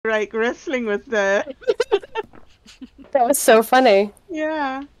like wrestling with the. That was so funny.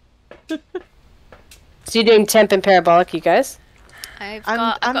 Yeah. So you're doing temp and parabolic, you guys? I've I'm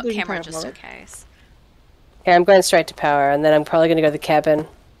got doing camera just in parabolic. case. Yeah, I'm going straight to power, and then I'm probably going to go to the cabin.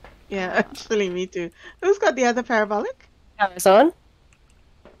 Yeah, actually, me too. Who's got the other parabolic? Power's on?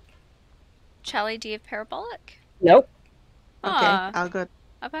 Charlie, do you have parabolic? Nope. Okay, Ah, I'll go.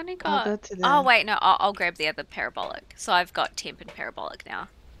 I've only I'll got. go to the. Oh wait, no, I'll grab the other parabolic. So I've got temp and parabolic now.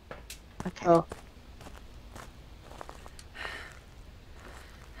 Okay. Oh.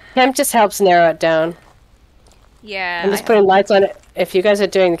 Temp just helps narrow it down. Yeah. I'm just putting lights on it. If you guys are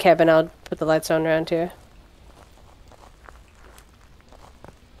doing the cabin, I'll put the lights on around here.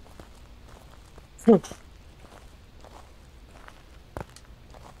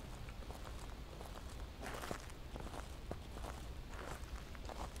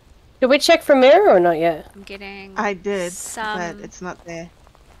 Did we check for mirror or not yet? I'm getting. I did, some. but it's not there.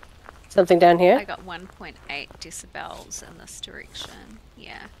 Something down here? I got 1.8 decibels in this direction.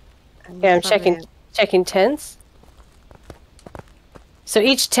 Yeah. Yeah, I'm checking tents. So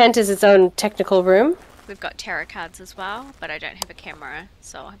each tent is its own technical room. We've got tarot cards as well, but I don't have a camera,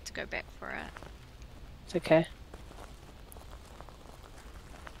 so I'll have to go back for it. It's okay.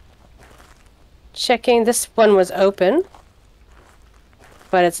 Checking. This one was open,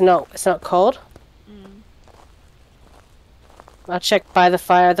 but it's not cold. I'll check by the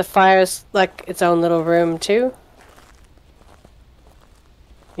fire. The fire's like its own little room too.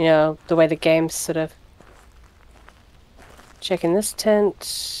 You know, the way the game's sort of. Checking this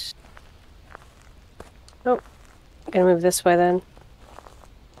tent. Oh, gonna move this way then.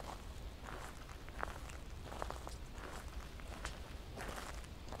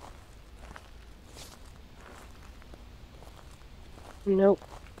 Nope.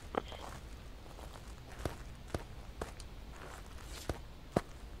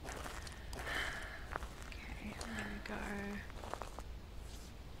 Okay, I'm gonna go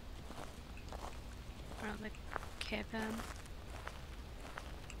around the cabin.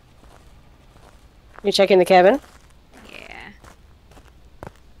 You checking the cabin? Yeah.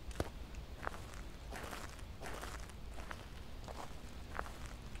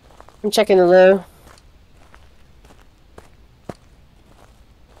 I'm checking the loo.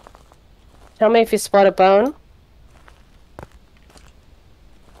 Tell me if you spot a bone.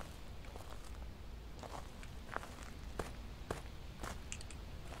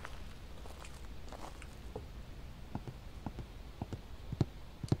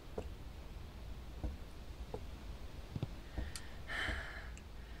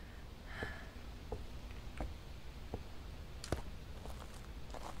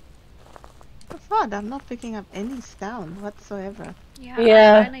 It's odd. I'm not picking up any sound whatsoever.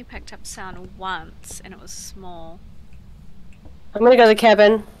 Yeah, I only picked up sound once, and it was small. I'm gonna go to the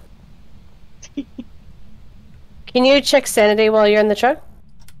cabin. Can you check sanity while you're in the truck?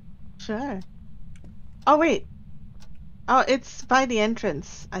 Sure. Oh, wait. Oh, it's by the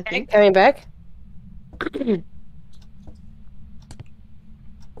entrance, I think. Coming back?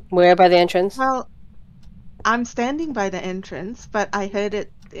 Where by the entrance? Well, I'm standing by the entrance, but I heard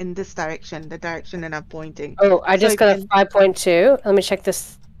it in this direction, the direction that I'm pointing. Oh, I So just got a 5.2. Let me check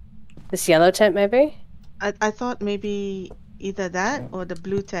this yellow tent, maybe? I thought maybe either that or the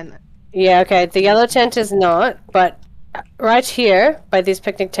blue tent. Yeah, okay. The yellow tent is not, but right here, by these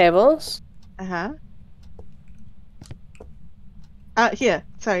picnic tables. Uh-huh. Here.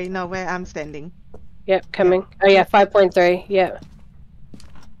 Sorry, no, where I'm standing. Yep, coming. Oh yeah, 5.3. Yep.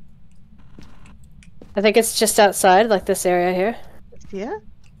 I think it's just outside, like this area here. Here?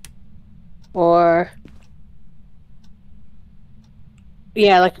 Or...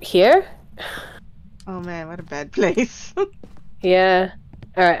 yeah, like here? Oh man, what a bad place. Yeah.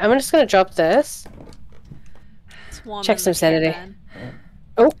 Alright, I'm just gonna drop this. It's warm. Check in some the sanity. cabin.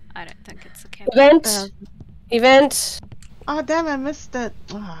 Oh! I don't think it's a cabin. Event! Event! Oh damn, I missed the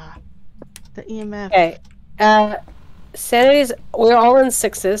EMF. Okay. Sanity's... we're all in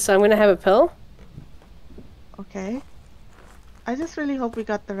 6s, so I'm gonna have a pill. Okay. I just really hope we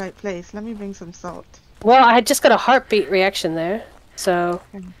got the right place. Let me bring some salt. Well, I just got a heartbeat reaction there, so...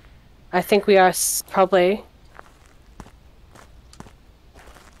 Okay. I think we are probably...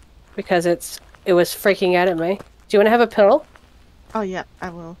 because it was freaking out at me. Do you want to have a pill? Oh yeah, I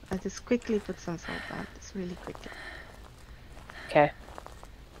will. I just quickly put some salt on. Just really quickly. Okay.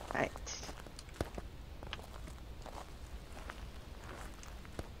 Right.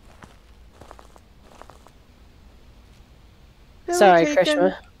 Sorry, taken.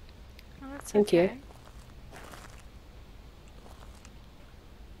 Krishna. Oh, that's Thank you. okay.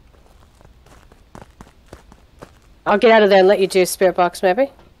 I'll get out of there and let you do spirit box,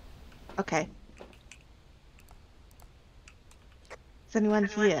 maybe? Okay. Is anyone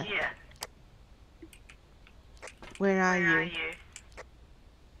here? Where are you?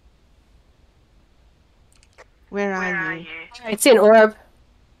 Where are you? I see an orb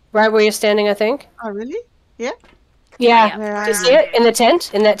right where you're standing, I think. Oh, really? Yeah? Yeah. Where Do are you see you? it? In the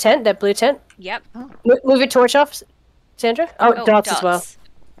tent? In that tent? That blue tent? Yep. Move your torch off, Sandra. Oh, Oh, dots as well.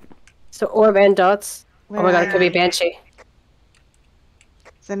 So orb and dots. Where Oh my god, are it could be you? Banshee.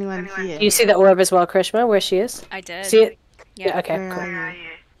 Is anyone here? Do you see the orb as well, Krishma, where she is? I did. See it? Yeah. Yeah, okay, Where cool. are you?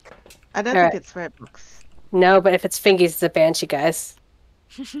 I don't Alright. think it's red box. No, but if it's Fingies, it's a Banshee, guys.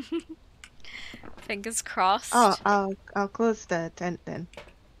 Fingers crossed. Oh, I'll close the tent then.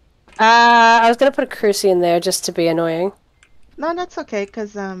 I was gonna put a cruci in there just to be annoying. No, that's okay,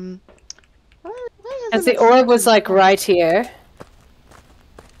 cause why As isn't the it orb was stuck in like the right here.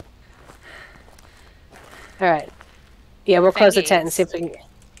 Alright. Yeah, we'll close the tent and see if we can...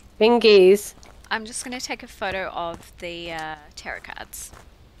 Fingies. I'm just gonna take a photo of the tarot cards.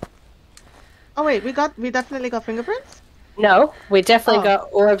 Oh wait, we definitely got fingerprints? No, we definitely Oh. got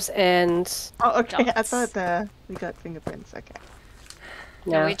orbs and... Oh, okay. I Dots. thought we got fingerprints. Okay.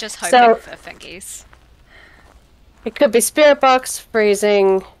 No, No. we're just hoping So, for fingies. it could be spirit box,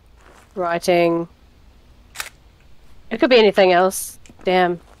 freezing, writing. It could be anything else.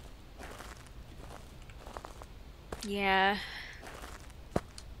 Damn. Yeah,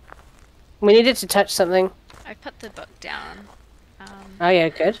 We needed to touch something. I put the book down. Oh yeah,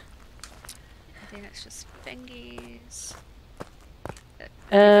 good. I think it's just fingies.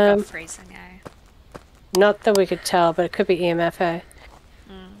 Got Um, freezing, eh? not that we could tell, but it could be EMF, eh?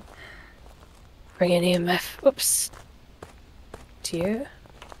 Mm. Bring in EMF. Oops. To you.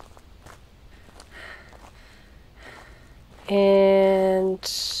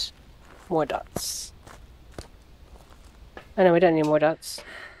 And... more dots. Oh no, we don't need more dots.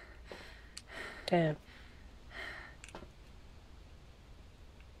 Damn.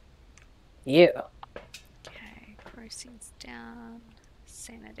 You. Okay, proceeds down.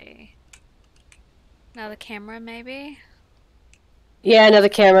 Sanity. Another camera, maybe? Yeah, another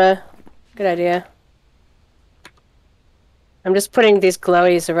camera. Good idea. I'm just putting these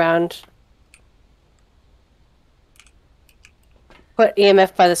glowies around. Put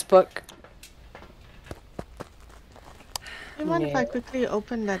EMF by this book. Do you mind if I Yeah. quickly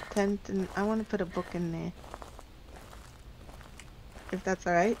open that tent and I want to put a book in there? If that's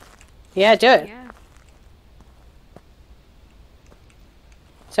alright. Yeah, do it. Yeah.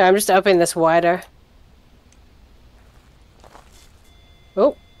 So I'm just opening this wider.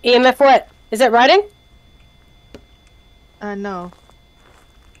 Oh, EMF what? Is that writing? No.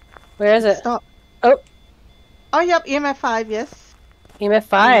 Where is it? Stop. Oh. Oh, yep. EMF 5, yes. EMF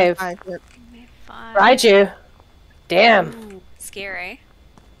 5. EMF 5, yep. Five. Raiju. Damn. Ooh, scary.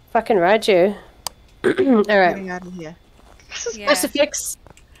 Fucking Raiju. Alright. Getting out of here. Yeah. Crucifix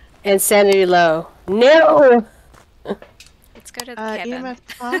and sanity low. No! Let's go to the cabin. EMF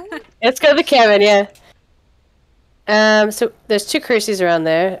 5? Let's go to the cabin, yeah. So there's 2 crucies around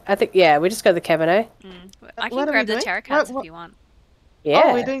there. I think, yeah, we just go to the cabin, eh? I What can are we grab the doing? tarot cards What- if you want. Yeah.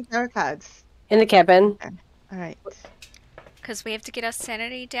 Oh, we're doing tarot cards. In the cabin. Alright. Because we have to get our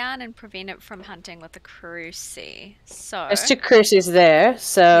sanity down and prevent it from hunting with the cruci. So, There's 2 crucies there,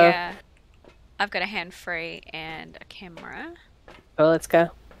 so... yeah. I've got a hand free and a camera. Oh, let's go.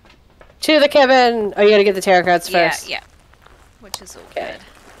 To the cabin! Oh, you gotta get the tarot cards first. Yeah. Which is all Okay.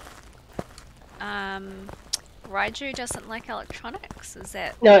 good. Raiju doesn't like electronics, is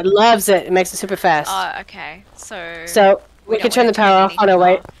that? No, it loves it. It makes it super fast. Oh, okay. So We don't could turn wanna the power off on our anything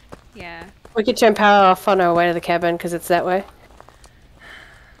way. off. Yeah, We could turn power off on our way to the cabin because it's that way.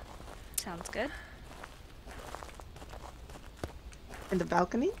 sounds good. In the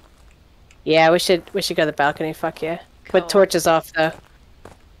balcony? Yeah, we should go to the balcony. Fuck yeah. Cool. With torches off though.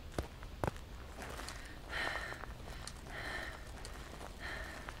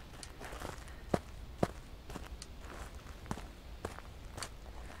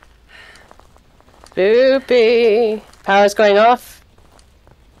 Boopy. Power's going off.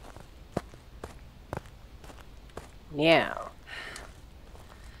 Meow.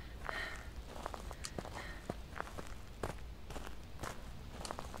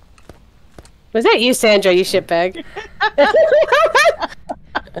 Was that you, Sandra, you shitbag?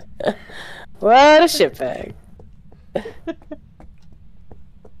 What a shitbag.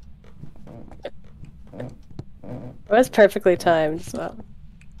 It was perfectly timed as well.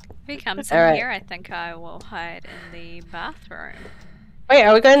 If he comes in Alright. here, I think I will hide in the bathroom. Wait,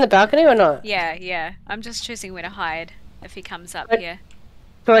 are we going to the balcony or not? Yeah. I'm just choosing where to hide if he comes up But- here.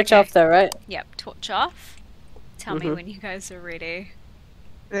 Torch Okay. off though, right? Yep, torch off. Tell me Mhm. when you guys are ready.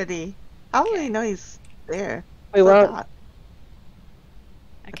 Ready. How will Okay. we know he's there? We So won't. dark.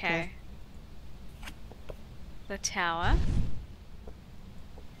 Okay. The tower,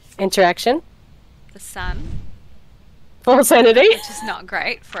 Interaction. the sun, Full sanity. which is not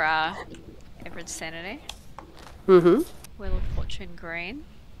great for our average sanity. Mm-hmm. Wheel of Fortune green.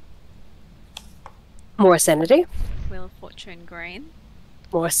 More sanity. Wheel of Fortune green.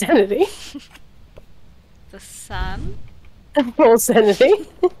 More sanity. The sun. Full sanity.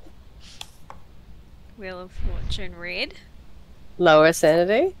 Wheel of Fortune red. Lower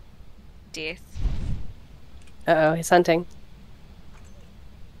sanity. Death. Uh-oh, he's hunting.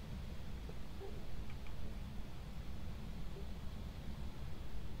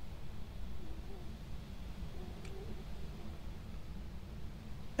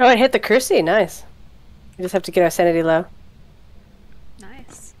 Oh, it hit the Cursey. Nice. We just have to get our sanity low.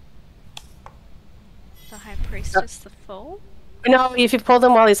 Nice. The High Priestess, the full. No, if you pull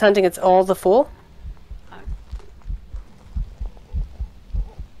them while he's hunting, it's all the full. Oh.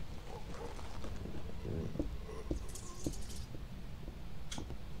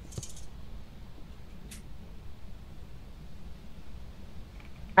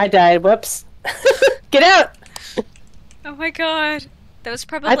 I died. Whoops. Get out! Oh my god. That was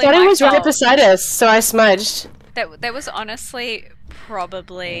probably I thought my he was fault. right beside us, so I smudged. That was honestly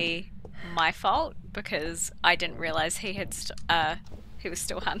probably my fault because I didn't realize he was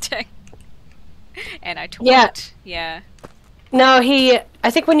still hunting. And I talked. Yeah. Yeah. No, I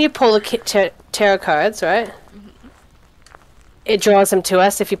think when you pull the tarot cards, right? It draws them to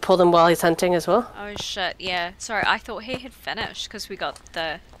us if you pull them while he's hunting as well. Oh shit, yeah. Sorry, I thought he had finished because we got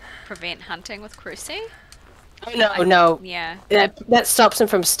the prevent hunting with Crucy. Oh, no, no. Yeah. That stops him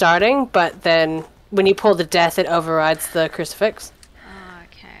from starting, but then when you pull the death, it overrides the crucifix. Oh,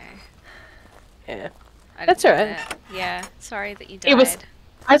 okay. Yeah. I That's didn't know alright. that. Yeah. Sorry that you died. It was.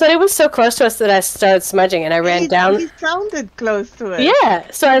 I thought it was so close to us that I started smudging and I ran down. He sounded close to it. Yeah,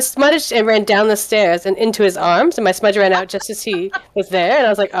 so I smudged and ran down the stairs and into his arms, and my smudge ran out just as he was there, and I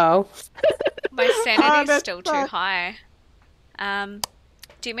was like, oh. My sanity's that's still too fucked. high.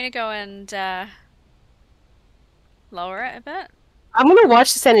 Do you mean to go and lower it a bit? I'm gonna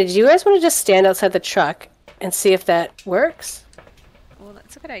watch the sanity. Do you guys want to just stand outside the truck and see if that works? Well,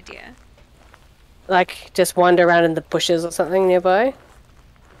 that's a good idea. Like, just wander around in the bushes or something nearby?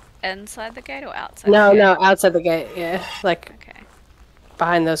 Inside the gate or outside No, the gate? no, outside the gate, yeah. Like, Okay.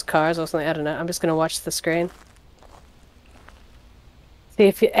 behind those cars or something, I don't know. I'm just gonna watch the screen. See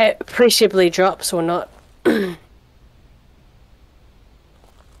if it appreciably drops or not.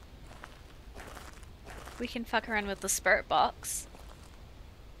 We can fuck around with the spirit box.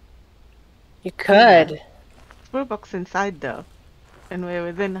 You could. We're box inside though, and we're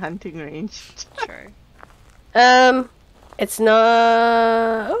within hunting range. True. It's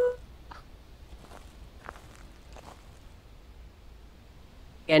not...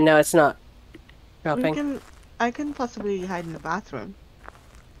 Yeah, no, it's not dropping. I can possibly hide in the bathroom.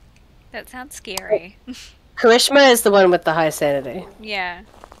 That sounds scary. Karishma is the one with the high sanity. Yeah.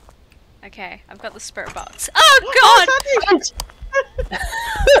 Okay, I've got the spirit box. Oh god!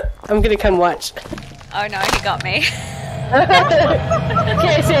 I'm gonna come watch. Oh no, he got me.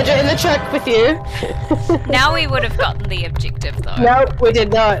 Okay, Sandra, in the truck with you. Now we would have gotten the objective though. No, we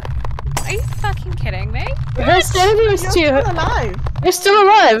did not. Are you fucking kidding me? Her sanity was You're too... still alive. You're still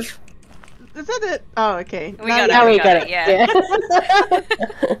alive. Is that it? Oh, okay. We got it. Now we got got it, it.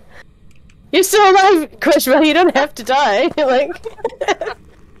 yeah. You're still alive, Karishma. You don't have to die. Like...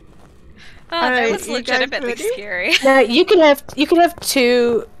 Oh, that Alright, was you guys legitimately ready? scary. Now you can have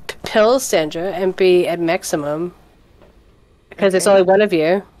 2 pills, Sandra, and be at maximum because there's Okay. only one of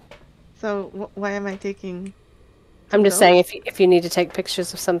you. So why am I taking? I'm just pills? saying if you need to take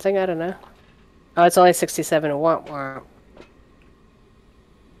pictures of something, I don't know. Oh, it's only 67. Wah, wah.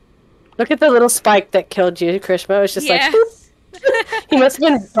 Look at the little spike that killed you, Krishma. It was just Yeah. like he must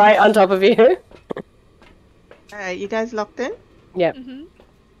have been right on top of you. All right, you guys locked in? Yep. Mhm.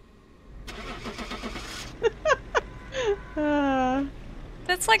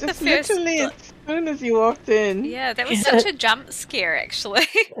 That's like the Just first. literally as soon as you walked in. Yeah, that was such a jump scare actually.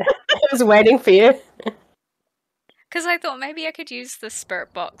 I was waiting for you. Because I thought maybe I could use the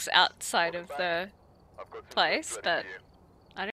spirit box outside of the place, but